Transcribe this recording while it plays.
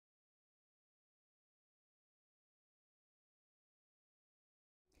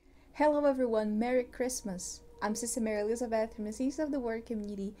Hello everyone, Merry Christmas! I'm Sister Mary Elizabeth from the Seas of the Word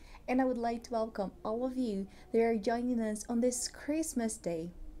community, and I would like to welcome all of you that are joining us on this Christmas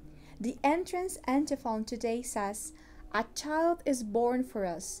day. The entrance antiphon today says, "A child is born for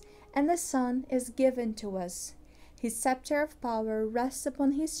us, and a son is given to us. His scepter of power rests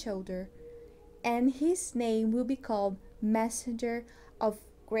upon his shoulder, and his name will be called Messenger of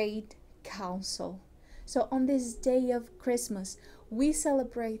Great Counsel." So, on this day of Christmas, we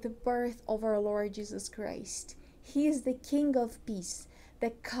celebrate the birth of our Lord Jesus Christ. He is the King of Peace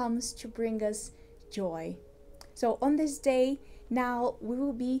that comes to bring us joy. So, on this day, now we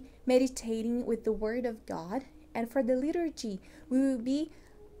will be meditating with the Word of God, and for the liturgy, we will be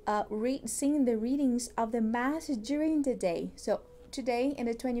singing the readings of the Mass during the day. So, today, in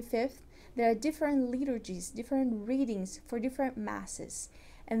the 25th, there are different liturgies, different readings for different masses.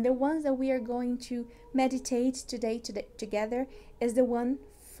 And the ones that we are going to meditate today together is the one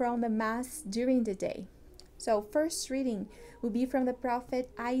from the Mass during the day. So, first reading will be from the prophet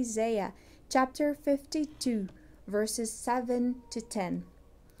Isaiah, chapter 52, verses 7 to 10.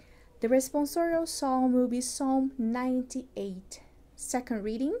 The responsorial psalm will be Psalm 98. Second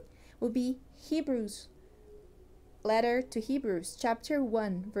reading will be Hebrews, letter to Hebrews, chapter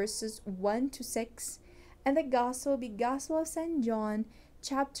 1, verses 1 to 6. And the gospel will be Gospel of St. John,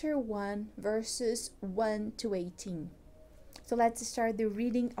 chapter 1, verses 1 to 18. So let's start the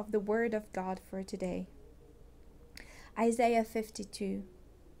reading of the Word of God for today. Isaiah 52.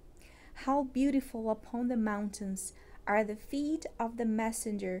 How beautiful upon the mountains are the feet of the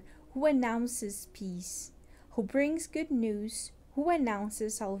messenger who announces peace, who brings good news, who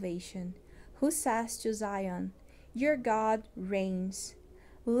announces salvation, who says to Zion, "Your God reigns."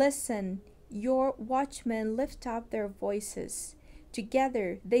 Listen, your watchmen lift up their voices.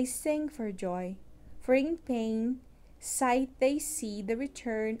 Together they sing for joy, for in pain sight they see the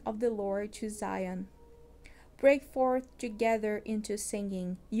return of the Lord to Zion. Break forth together into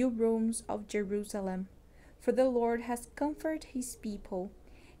singing, you rooms of Jerusalem, for the Lord has comforted his people.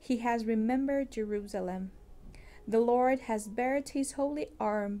 He has remembered Jerusalem. The Lord has bared his holy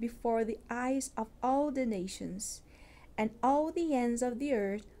arm before the eyes of all the nations, and all the ends of the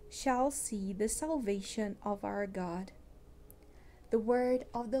earth shall see the salvation of our God. The word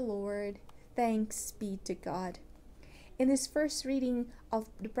of the Lord. Thanks be to God. In this first reading of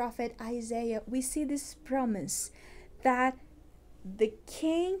the prophet Isaiah, we see this promise that the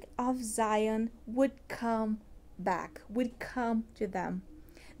King of Zion would come back, would come to them.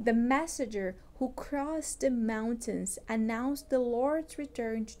 The messenger who crossed the mountains announced the Lord's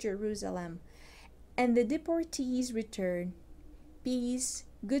return to Jerusalem, and the deportees return. Peace,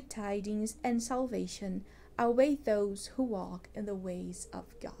 good tidings, and salvation await those who walk in the ways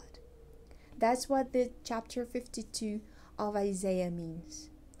of God. That's what the chapter 52 of Isaiah means.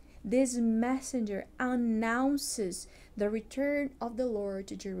 This messenger announces the return of the Lord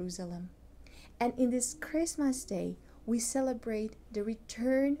to Jerusalem. And in this Christmas day, we celebrate the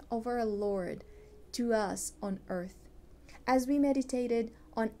return of our Lord to us on earth. As we meditated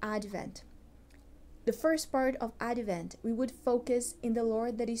on Advent, the first part of Advent, we would focus in the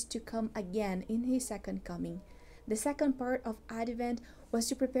Lord that is to come again in his second coming. The second part of Advent was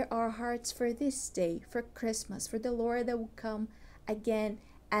to prepare our hearts for this day, for Christmas, for the Lord that will come again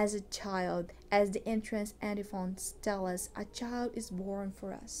as a child, as the entrance antiphons tell us, a child is born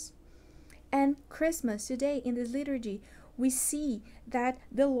for us. And Christmas, today in this liturgy, we see that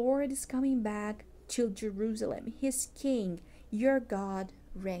the Lord is coming back to Jerusalem. His King, your God,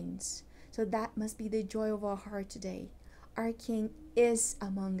 reigns. So that must be the joy of our heart today. Our King is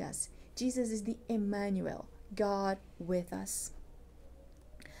among us. Jesus is the Emmanuel, God with us.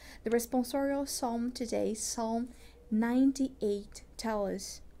 The responsorial psalm today, Psalm 98, tells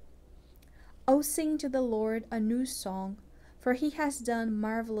us, "O sing to the Lord a new song, for he has done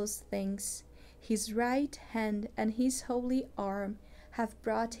marvelous things. His right hand and his holy arm have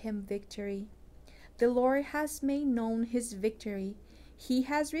brought him victory. The Lord has made known his victory. He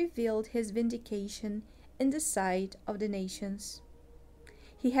has revealed his vindication in the sight of the nations.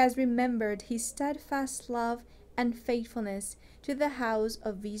 He has remembered his steadfast love and faithfulness to the house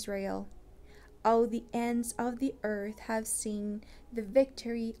of Israel. All the ends of the earth have seen the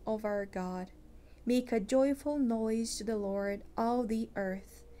victory of our God. Make a joyful noise to the Lord, all the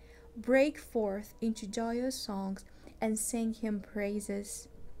earth. Break forth into joyous songs and sing him praises.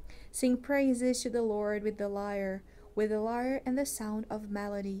 Sing praises to the Lord with the lyre and the sound of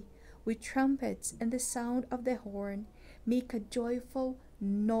melody, with trumpets and the sound of the horn. Make a joyful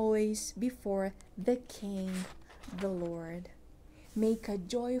noise before the King, the Lord." Make a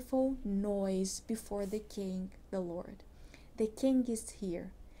joyful noise before the King, the Lord. The King is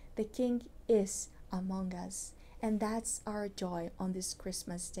here. the King is among us. And that's our joy on this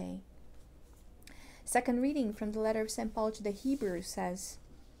Christmas day. Second reading from the letter of St. Paul to the Hebrews says,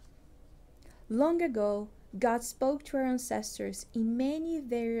 Long ago, God spoke to our ancestors in many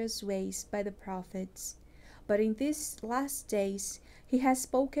various ways by the prophets, but in these last days he has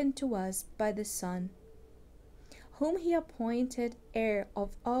spoken to us by the Son, whom he appointed heir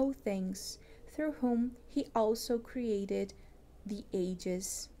of all things, through whom he also created the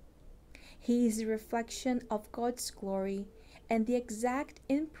ages. He is the reflection of God's glory and the exact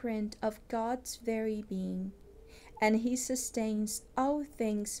imprint of God's very being, and he sustains all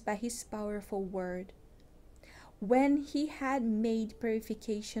things by his powerful word. When he had made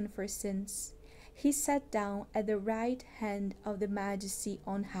purification for sins, he sat down at the right hand of the Majesty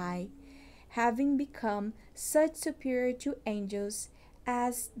on high, having become such superior to angels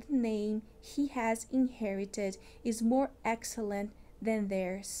as the name he has inherited is more excellent than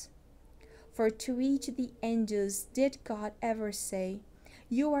theirs. For to each of the angels did God ever say,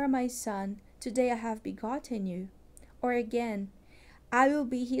 You are my son, today I have begotten you. Or again, I will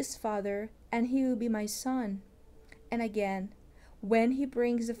be his father, and he will be my son. And again, when he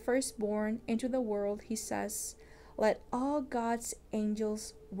brings the firstborn into the world, he says, Let all God's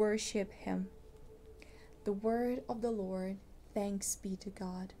angels worship him. The word of the Lord, thanks be to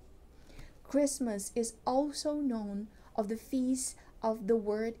God. Christmas is also known of the feast of the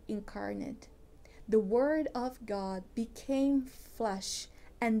Word incarnate. The Word of God became flesh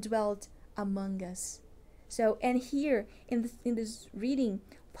and dwelt among us. So, and here in this reading,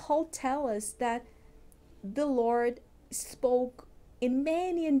 Paul tells us that the Lord spoke in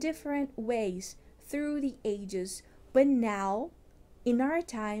many and different ways through the ages, but now, in our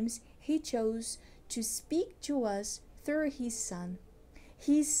times, he chose to speak to us through his Son.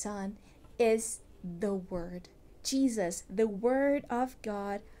 His Son is the Word, Jesus, the Word of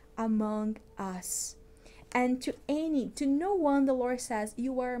God among us. And to no one the Lord says,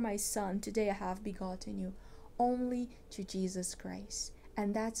 You are my son, today I have begotten you. Only to Jesus Christ.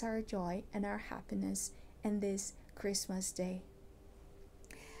 And that's our joy and our happiness in this Christmas day.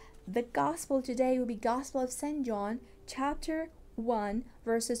 The gospel today will be Gospel of St. John, chapter 1,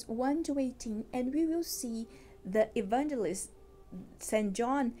 verses 1 to 18, and we will see the evangelist St.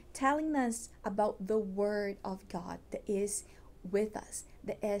 John telling us about the Word of God that is with us,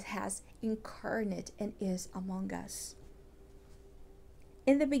 that has incarnate and is among us.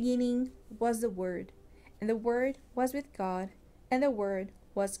 In the beginning was the Word, and the Word was with God, and the Word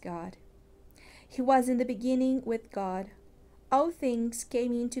was God. He was in the beginning with God. All things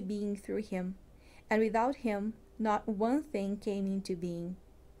came into being through him, and without him not one thing came into being.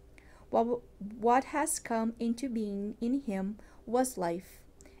 What has come into being in him was life,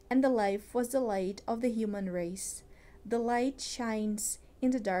 and the life was the light of the human race. The light shines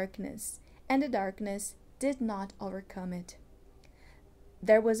in the darkness, and the darkness did not overcome it.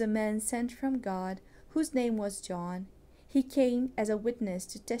 There was a man sent from God, whose name was John. He came as a witness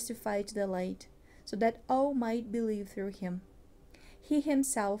to testify to the light, so that all might believe through him. He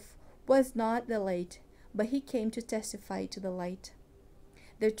himself was not the light, but he came to testify to the light.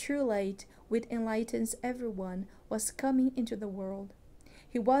 The true light, which enlightens everyone, was coming into the world.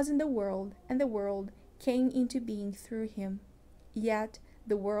 He was in the world, and the world came into being through him. Yet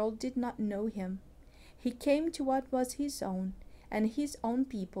the world did not know him. He came to what was his own, and his own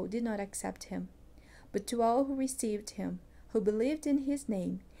people did not accept him. But to all who received him, who believed in his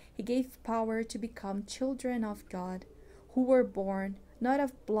name, he gave power to become children of God, who were born not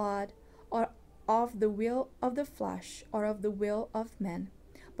of blood, or of the will of the flesh, or of the will of men,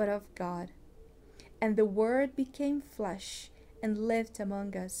 but of God. And the Word became flesh and lived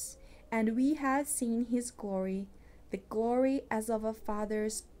among us, and we have seen his glory, the glory as of a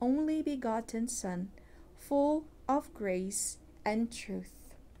Father's only begotten Son, full of grace and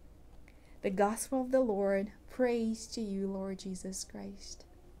truth. The Gospel of the Lord. Praise to you, Lord Jesus Christ.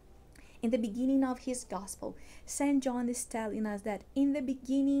 In the beginning of his Gospel, St. John is telling us that in the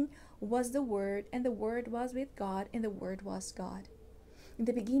beginning was the Word, and the Word was with God, and the Word was God. In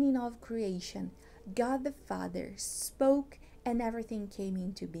the beginning of creation, God the Father spoke, and everything came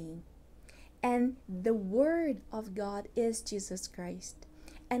into being. And the Word of God is Jesus Christ.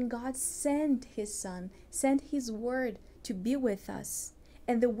 And God sent his Son, sent his Word to be with us.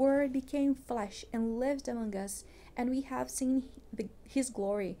 And the Word became flesh and lived among us. And we have seen his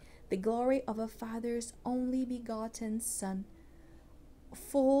glory, the glory of a Father's only begotten Son,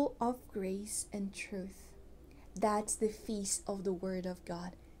 full of grace and truth. That's the feast of the Word of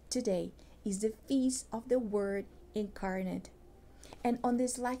God. Today is the feast of the Word incarnate. And on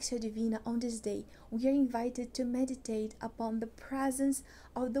this Lectio Divina, on this day, we are invited to meditate upon the presence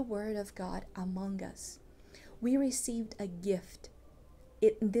of the Word of God among us. We received a gift.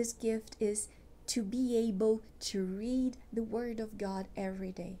 This gift is to be able to read the Word of God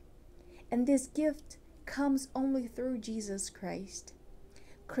every day. And this gift comes only through Jesus Christ.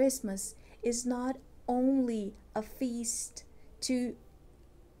 Christmas is not only a feast to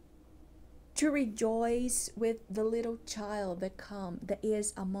rejoice with the little child that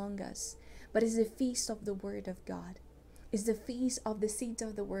is among us, but it's the feast of the Word of God. It's the feast of the Seeds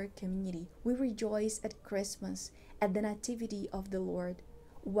of the Word community. We rejoice at Christmas, at the nativity of the Lord.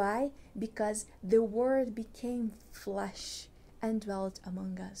 Why? Because the Word became flesh and dwelt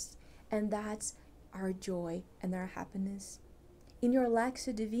among us. And that's our joy and our happiness. In your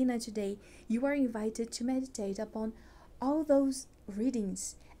Lectio Divina today, you are invited to meditate upon all those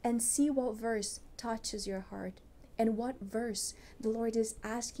readings and see what verse touches your heart and what verse the Lord is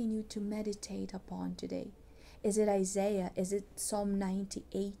asking you to meditate upon today. Is it Isaiah? Is it Psalm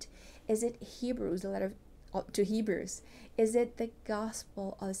 98? Is it Hebrews, the letter to Hebrews? Is it the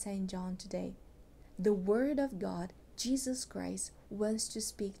Gospel of St. John today? The Word of God, Jesus Christ, wants to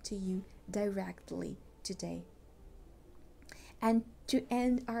speak to you directly today. And to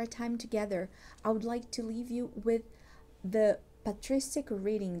end our time together, I would like to leave you with the patristic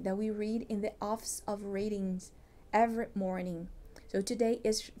reading that we read in the Office of Readings every morning. So today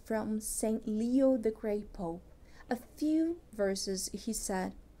is from Saint Leo the Great Pope. A few verses he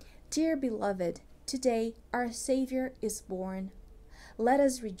said, "Dear beloved, today our Savior is born. Let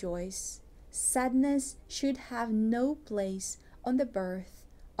us rejoice. Sadness should have no place on the birth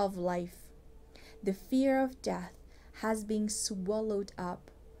of life. The fear of death has been swallowed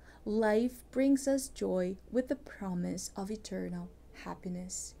up. Life brings us joy with the promise of eternal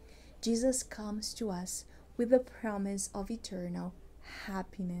happiness." Jesus comes to us with the promise of eternal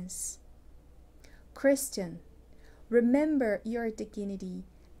happiness. Christian, remember your dignity,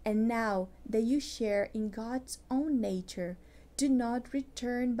 and now that you share in God's own nature, do not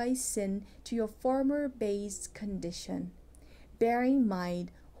return by sin to your former base condition. Bear in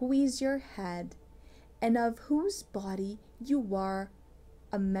mind who is your head, and of whose body you are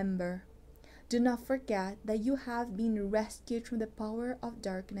a member. Do not forget that you have been rescued from the power of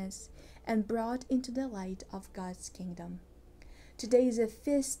darkness and brought into the light of God's kingdom. Today is a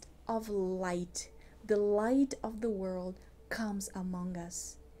feast of light. The light of the world comes among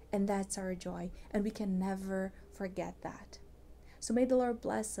us, and that's our joy, and we can never forget that. So may the Lord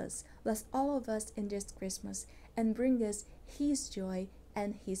bless us, bless all of us in this Christmas, and bring us His joy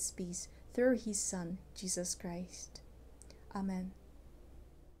and His peace through His Son, Jesus Christ. Amen.